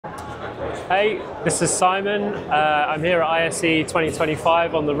Hey, this is Simon. I'm here at ISE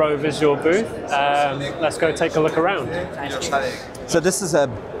 2025 on the ROE Visual booth. Let's go take a look around. So this is a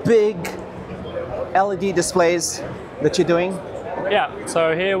big LED displays that you're doing? Yeah,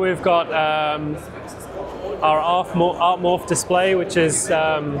 so here we've got our Artmor display, which is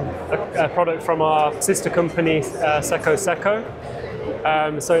a product from our sister company, Seco.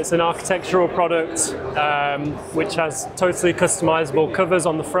 So it's an architectural product which has totally customizable covers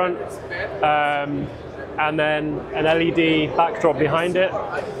on the front and then an LED backdrop behind it.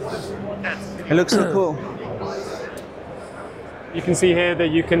 It looks so cool. You can see here that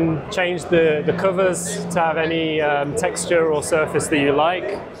you can change the covers to have any texture or surface that you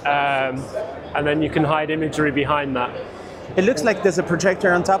like, and then you can hide imagery behind that. It looks like there's a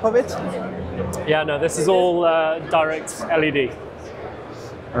projector on top of it? Yeah, no, this is all direct LED.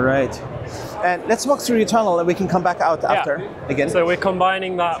 All right. And let's walk through your tunnel and we can come back out after again. So we're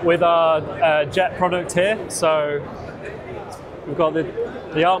combining that with our jet product here. So we've got the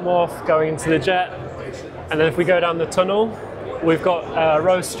Artmor going into the jet, and then if we go down the tunnel, we've got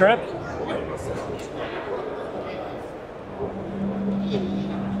ROE Strip.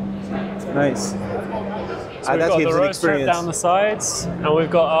 Nice. So we've got the ROE Strip down the sides, and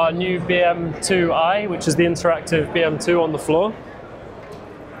we've got our new BM2i, which is the interactive BM2 on the floor.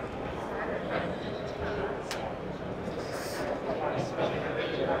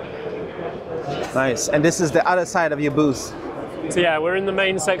 Nice. And this is the other side of your booth. So yeah, we're in the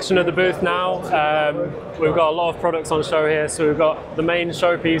main section of the booth now. We've got a lot of products on show here. So we've got the main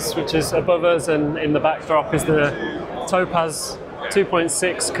showpiece, which is above us, and in the backdrop is the Topaz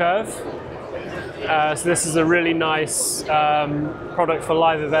 2.6 curve. So this is a really nice product for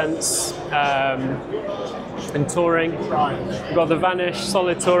live events and touring. We've got the Vanish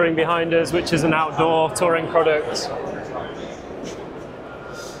Solid Touring behind us, which is an outdoor touring product.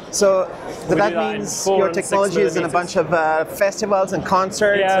 So that means your technology is in a bunch of festivals and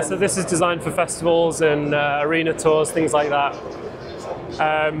concerts? Yeah, so this is designed for festivals and arena tours, things like that.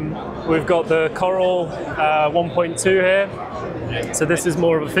 We've got the Coral 1.2 here. So this is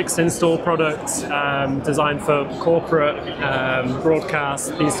more of a fixed install product designed for corporate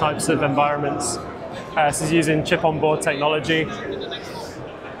broadcast, these types of environments. This is using chip-on-board technology.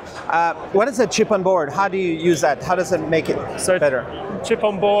 What is a chip on board? How do you use that? How does it make it better? Chip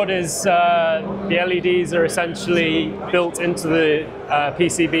on board is the LEDs are essentially built into the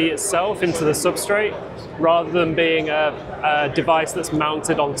PCB itself, into the substrate, rather than being a device that's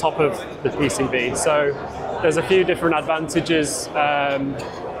mounted on top of the PCB. So there's a few different advantages.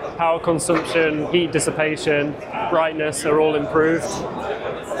 Power consumption, heat dissipation, brightness are all improved.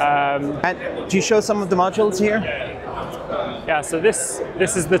 And do you show some of the modules here? Yeah, so this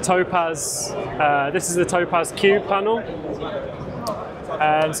is the Topaz. This is the Topaz Cube panel.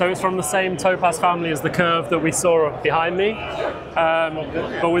 So it's from the same Topaz family as the curve that we saw behind me.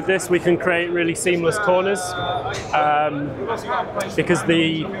 But with this, we can create really seamless corners because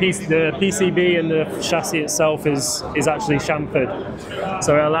the PCB and the chassis itself is actually chamfered.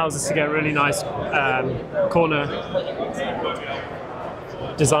 So it allows us to get really nice corner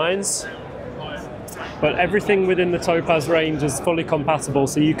designs. But everything within the Topaz range is fully compatible,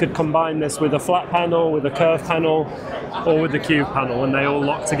 so you could combine this with a flat panel, with a curved panel, or with the cube panel, and they all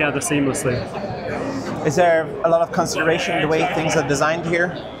lock together seamlessly. Is there a lot of consideration in the way things are designed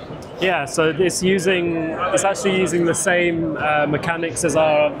here? Yeah, so it's actually using the same mechanics as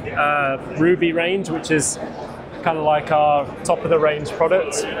our Ruby range, which is kind of like our top of the range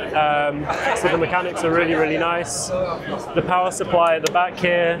product. So the mechanics are really, really nice. The power supply at the back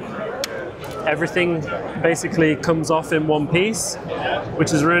here, everything basically comes off in one piece,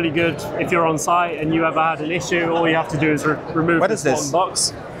 which is really good if you're on site and you ever had an issue. All you have to do is remove this one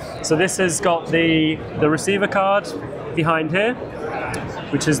box. So this has got the receiver card behind here,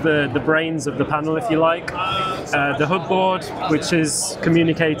 which is the brains of the panel, if you like. The hood board, which is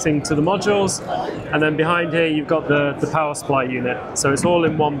communicating to the modules, and then behind here you've got the power supply unit. So it's all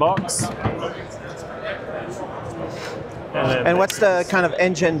in one box. And what's the kind of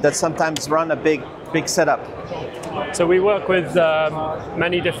engine that sometimes run a big setup? So we work with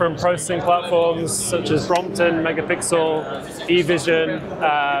many different processing platforms such as Brompton, Megapixel, eVision.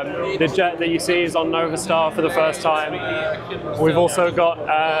 The jet that you see is on Novastar for the first time. We've also got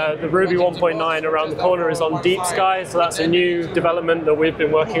the Ruby 1.9 around the corner is on Deep Sky, so that's a new development that we've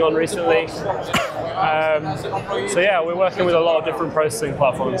been working on recently. So yeah, we're working with a lot of different processing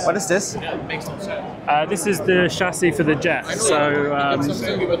platforms. What is this? This is the chassis for the jet. So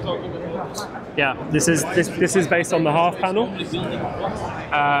yeah, this is based on the half panel.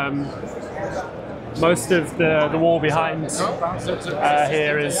 Most of the wall behind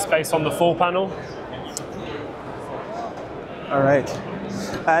here is based on the full panel. All right.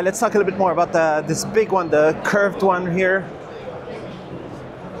 Let's talk a little bit more about this big one, the curved one here.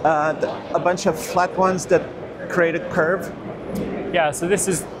 A bunch of flat ones that create a curve. Yeah, so this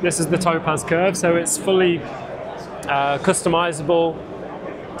is the Topaz curve, so it's fully customizable.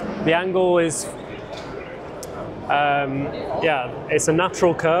 The angle is, it's a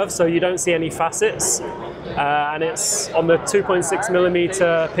natural curve, so you don't see any facets, and it's on the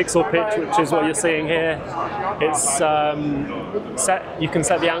 2.6mm pixel pitch, which is what you're seeing here. It's you can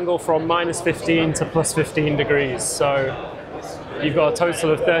set the angle from -15 to +15 degrees, so you've got a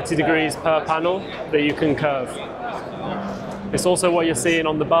total of 30 degrees per panel that you can curve. It's also what you're seeing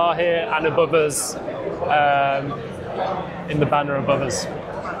on the bar here and above us, in the banner above us.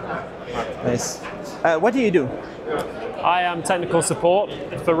 Nice. What do you do? I am technical support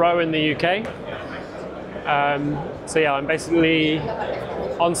for ROE in the UK. So yeah, I'm basically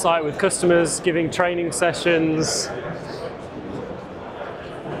on site with customers, giving training sessions,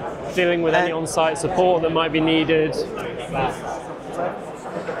 dealing with any on-site support that might be needed.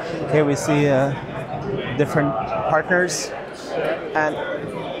 Here we see different partners,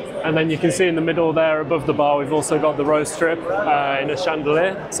 and then you can see in the middle there above the bar we've also got the ROE Strip in a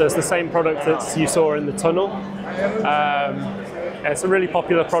chandelier. So it's the same product that you saw in the tunnel. It's a really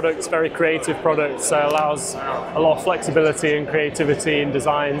popular product, it's a very creative product, so it allows a lot of flexibility and creativity in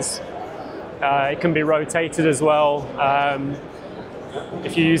designs. It can be rotated as well.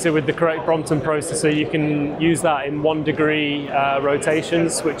 If you use it with the correct Brompton processor, you can use that in 1 degree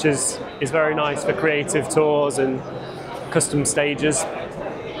rotations, which is very nice for creative tours and custom stages.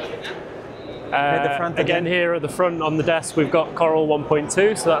 Again, here at the front on the desk, we've got Coral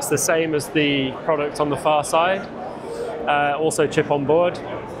 1.2, so that's the same as the product on the far side. Also chip on board.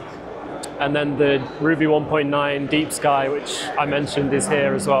 And then the Ruby 1.9 Deep Sky, which I mentioned, is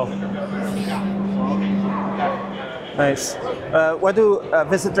here as well. Nice. What do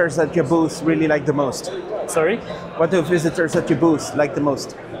visitors at your booth really like the most? Sorry? What do visitors at your booth like the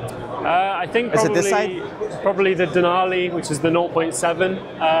most? I think probably the Denali, which is the 0.7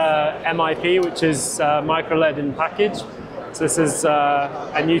 MIP, which is micro LED in package. So this is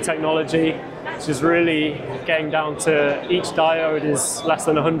a new technology, which is really getting down to each diode is less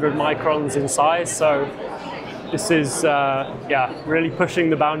than 100 microns in size. So this is really pushing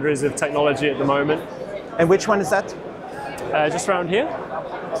the boundaries of technology at the moment. And which one is that? Just around here.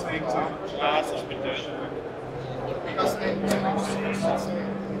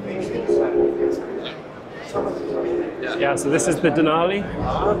 Yeah, so this is the Denali.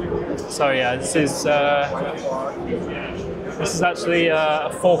 So yeah, this is actually a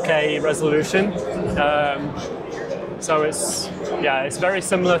 4K resolution. So it's very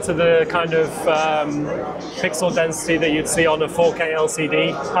similar to the kind of pixel density that you'd see on a 4K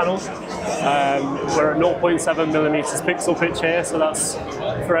LCD panel. We're at 0.7mm pixel pitch here, so that's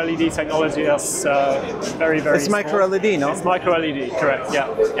for LED technology. That's very, very. It's micro LED, no? It's micro LED, correct? Yeah,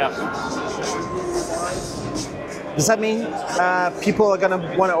 yeah. Does that mean people are going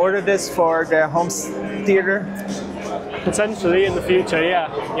to want to order this for their home theater? Potentially in the future, yeah.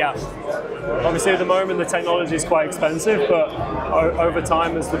 Obviously at the moment the technology is quite expensive, but over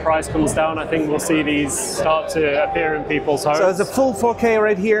time as the price comes down, I think we'll see these start to appear in people's homes. So it's a full 4K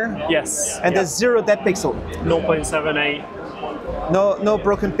right here? Yes. And there's 0 dead pixel? 0.78. No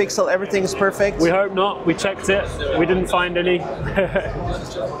broken pixel, everything's perfect? We hope not. We checked it. We didn't find any.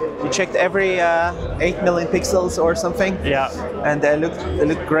 You checked every 8 million pixels or something? Yeah. And they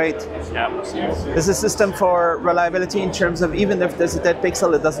look great. Yeah. There's a system for reliability in terms of even if there's a dead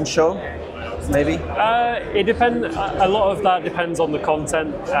pixel, it doesn't show? Maybe? It depends. A lot of that depends on the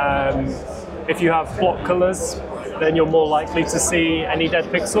content. If you have block colors, then you're more likely to see any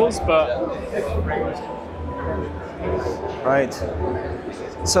dead pixels, but... Right.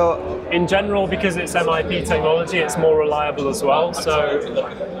 So in general, because it's MIP technology, it's more reliable as well. So,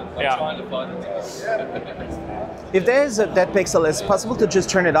 yeah. If there is a dead pixel, is it possible to just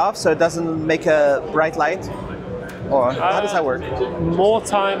turn it off so it doesn't make a bright light? Or how does that work? More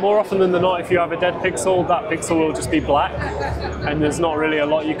often than not, if you have a dead pixel, that pixel will just be black, and there's not really a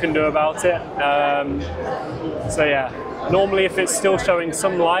lot you can do about it. So yeah, normally if it's still showing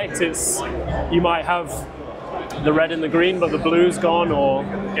some light, you might have the red and the green, but the blue's gone, or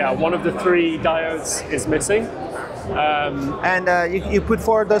one of the 3 diodes is missing. And you put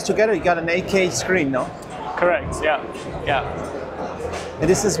 4 of those together, you got an 8K screen, no? Correct. Yeah. And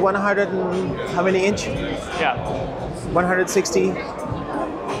this is 100 and how many inch? Yeah. 160.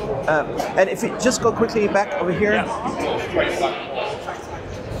 And if you just go quickly back over here. Yeah.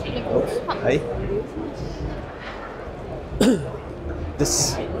 Hi.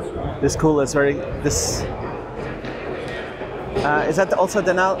 this cool is very this. Is that also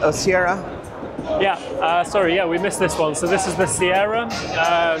Denali? Oh, Sierra? Yeah. Sorry. Yeah, we missed this one. So this is the Sierra.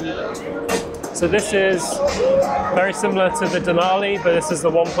 So this is very similar to the Denali, but this is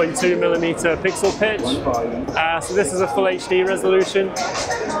the 1.2mm pixel pitch. So this is a full HD resolution.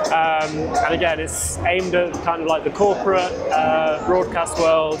 And again, it's aimed at kind of like the corporate, broadcast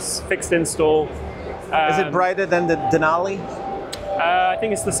worlds, fixed install. Is it brighter than the Denali? I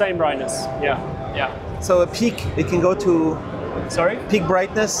think it's the same brightness. Yeah, yeah. So a peak, it can go to. Sorry? Peak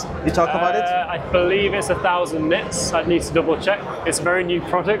brightness, you talk about it? I believe it's 1,000 nits. I'd need to double check. It's a very new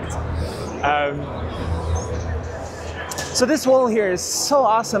product. So this wall here is so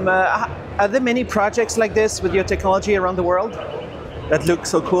awesome. Are there many projects like this with your technology around the world that look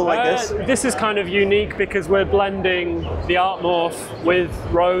so cool like this? This is kind of unique because we're blending the Artmor with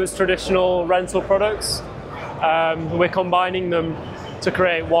ROE's traditional rental products. We're combining them to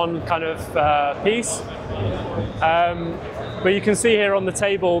create one kind of piece. But you can see here on the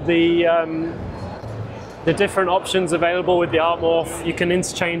table the different options available with the Artmor. You can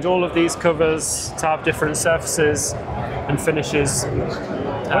interchange all of these covers to have different surfaces and finishes.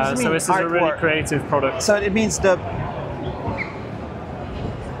 So this is a really creative product. So it means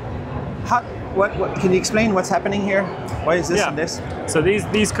what can you explain what's happening here? Why is this and this? So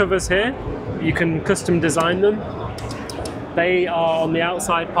these covers here, you can custom design them. They are on the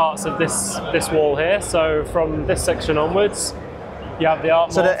outside parts of this wall here. So from this section onwards, you have the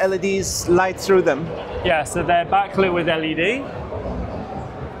Artmor. So the LEDs light through them? Yeah, so they're backlit with LED.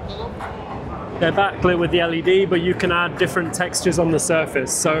 They're backlit with the LED, but you can add different textures on the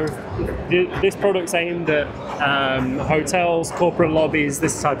surface. So this product's aimed at hotels, corporate lobbies,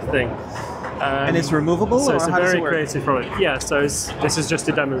 this type of thing. And it's removable? So or it's a how does very it work? creative product. Yeah, so this is just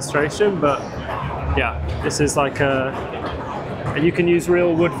a demonstration, but yeah, this is like you can use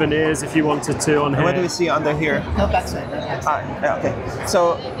real wood veneers if you wanted to on here. What do we see under here? No backside. Yeah, okay.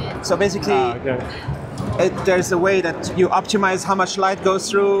 So basically, there's a way that you optimize how much light goes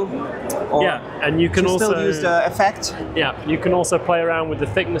through. Or yeah, and you can also still use the effect. Yeah, you can also play around with the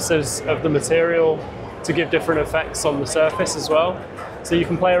thicknesses of the material to give different effects on the surface as well. So you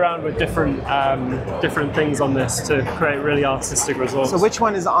can play around with different things on this to create really artistic results. So which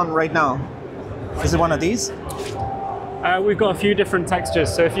one is on right now? Is it one of these? We've got a few different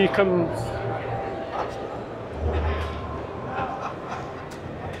textures. So if you come,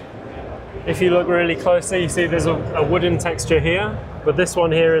 if you look really closely, you see there's a wooden texture here, but this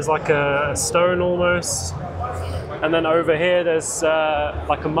one here is like a stone almost. And then over here there's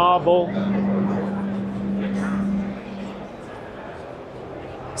like a marble.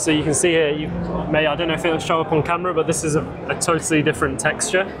 So you can see here, I don't know if it'll show up on camera, but this is a totally different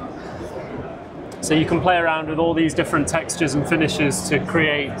texture. So you can play around with all these different textures and finishes to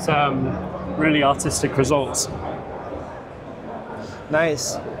create really artistic results.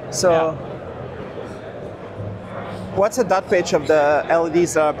 Nice. So, what's the dot pitch of the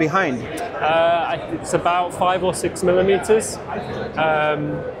LEDs behind? It's about 5 or 6 millimeters.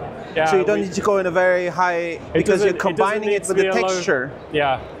 Yeah, so you don't need to go in a very high, because you're combining it with the texture.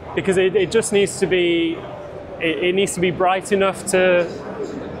 Yeah, because it just needs to be, it needs to be bright enough to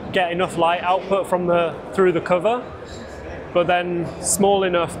get enough light output through the cover, but then small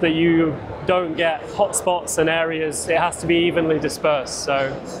enough that you don't get hot spots and areas. It has to be evenly dispersed.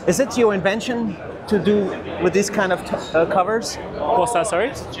 So, is it your invention to do with these kind of covers? What's that?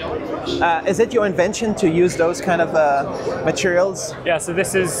 Sorry. Is it your invention to use those kind of materials? Yeah. So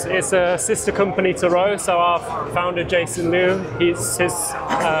it's a sister company to ROE. So our founder Jason Liu, his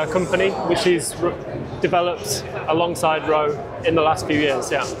company, which he's developed alongside ROE in the last few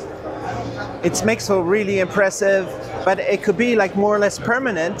years. Yeah. It makes for really impressive, but it could be like more or less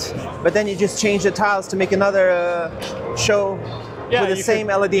permanent, but then you just change the tiles to make another show with the same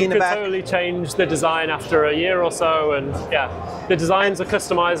LED in the back. You could totally change the design after a year or so, and yeah, the designs are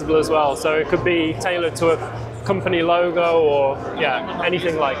customizable as well, so it could be tailored to a company logo or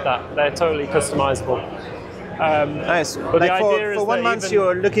anything like that. They're totally customizable. Nice. But like for 1 month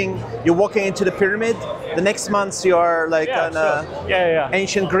you're walking into the pyramid. The next month you're like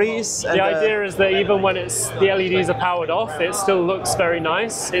ancient Greece. And the idea is that even when the LEDs are powered off, it still looks very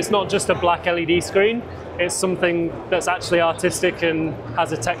nice. It's not just a black LED screen. It's something that's actually artistic and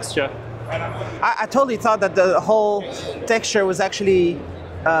has a texture. I totally thought that the whole texture was actually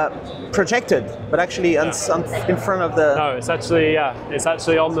projected, but actually in front of the... No, it's actually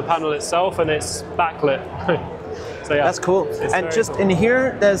on the panel itself, and it's backlit. So yeah, that's cool. And just cool. In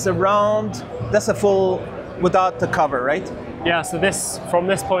here, there's that's a full without the cover, right? Yeah. So from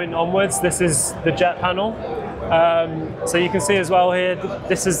this point onwards, this is the jet panel. So you can see as well here,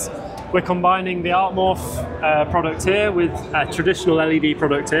 we're combining the Artmor product here with a traditional LED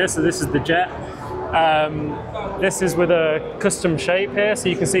product here. So this is the jet. This is with a custom shape here. So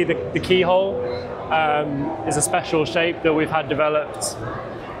you can see the keyhole is a special shape that we've had developed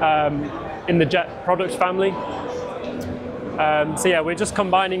in the jet product family. So yeah, we're just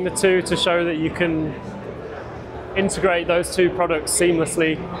combining the two to show that you can integrate those two products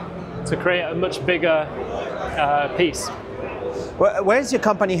seamlessly to create a much bigger piece. Where's your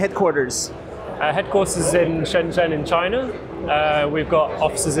company headquarters? Headquarters is in Shenzhen in China. We've got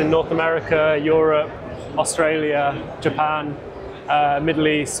offices in North America, Europe, Australia, Japan, Middle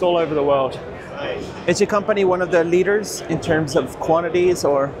East, all over the world. Is your company one of the leaders in terms of quantities,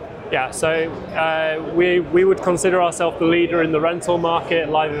 or? Yeah, so we would consider ourselves the leader in the rental market,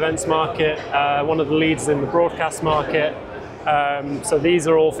 live events market, one of the leads in the broadcast market. So these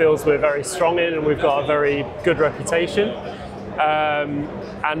are all fields we're very strong in, and we've got a very good reputation.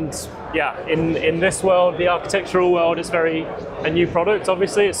 And yeah, in this world, the architectural world, it's a new product.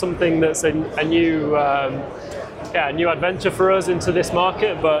 Obviously, it's something that's a new adventure for us into this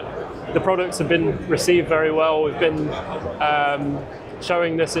market. But the products have been received very well. We've been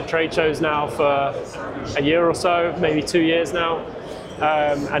showing this at trade shows now for a year or so, maybe 2 years now,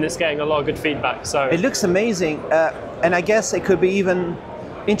 and it's getting a lot of good feedback. So it looks amazing, and I guess it could be even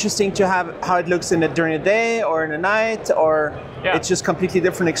interesting to have how it looks during the day or in the night, or it's just completely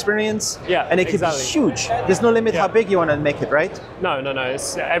different experience. Yeah, and it could be huge. There's no limit how big you want to make it, right? No.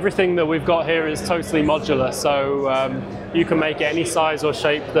 It's everything that we've got here is totally modular, so you can make it any size or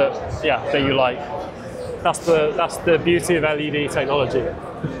shape that you like. That's the beauty of LED technology.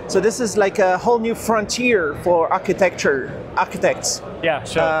 So this is like a whole new frontier for architects. Yeah,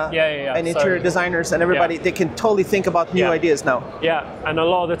 sure. And interior designers and everybody, they can totally think about new ideas now. Yeah, and a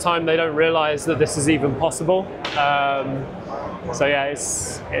lot of the time they don't realize that this is even possible. So yeah,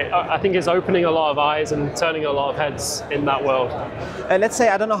 I think it's opening a lot of eyes and turning a lot of heads in that world. Let's say,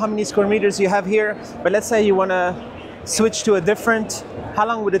 I don't know how many square meters you have here, but let's say you want to switch to a different, how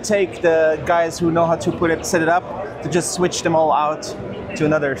long would it take the guys who know how to set it up to just switch them all out to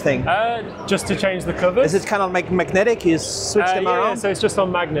another thing? Just to change the covers. Is it kind of like magnetic? You switch them around? Yeah, so it's just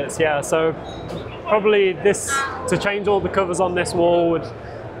on magnets, yeah. So probably to change all the covers on this wall with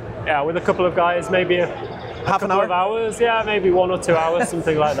a couple of guys, maybe a couple of hours. Yeah, maybe 1 or 2 hours,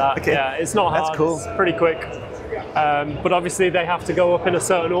 something like that. Okay. Yeah, it's not hard. That's cool. It's pretty quick. But obviously they have to go up in a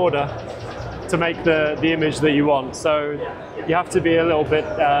certain order to make the image that you want. So you have to be a little bit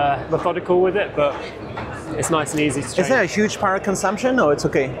methodical with it, but it's nice and easy to change. Is there a huge power consumption, or it's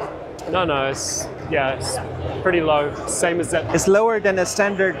okay? No, it's pretty low, same as that. It's lower than a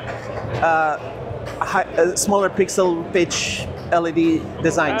standard smaller pixel pitch LED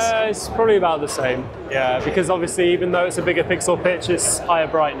designs. It's probably about the same, because obviously even though it's a bigger pixel pitch, it's higher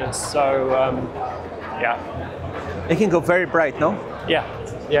brightness, so It can go very bright, no? Yeah.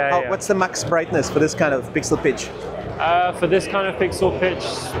 What's the max brightness for this kind of pixel pitch? For this kind of pixel pitch,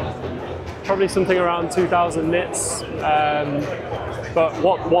 probably something around 2,000 nits. But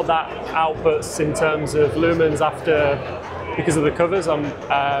what that outputs in terms of lumens because of the covers,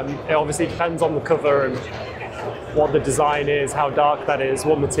 it obviously depends on the cover and what the design is, how dark that is,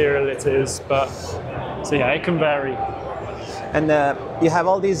 what material it is. So yeah, it can vary. And you have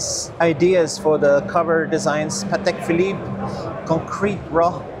all these ideas for the cover designs: Patek Philippe, concrete,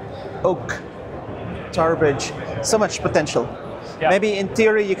 raw, oak, Charbax. So much potential. Yeah. Maybe in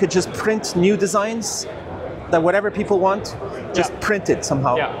theory you could just print new designs that whatever people want, just print it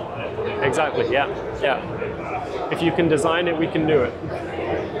somehow. Yeah, exactly. Yeah. If you can design it, we can do it.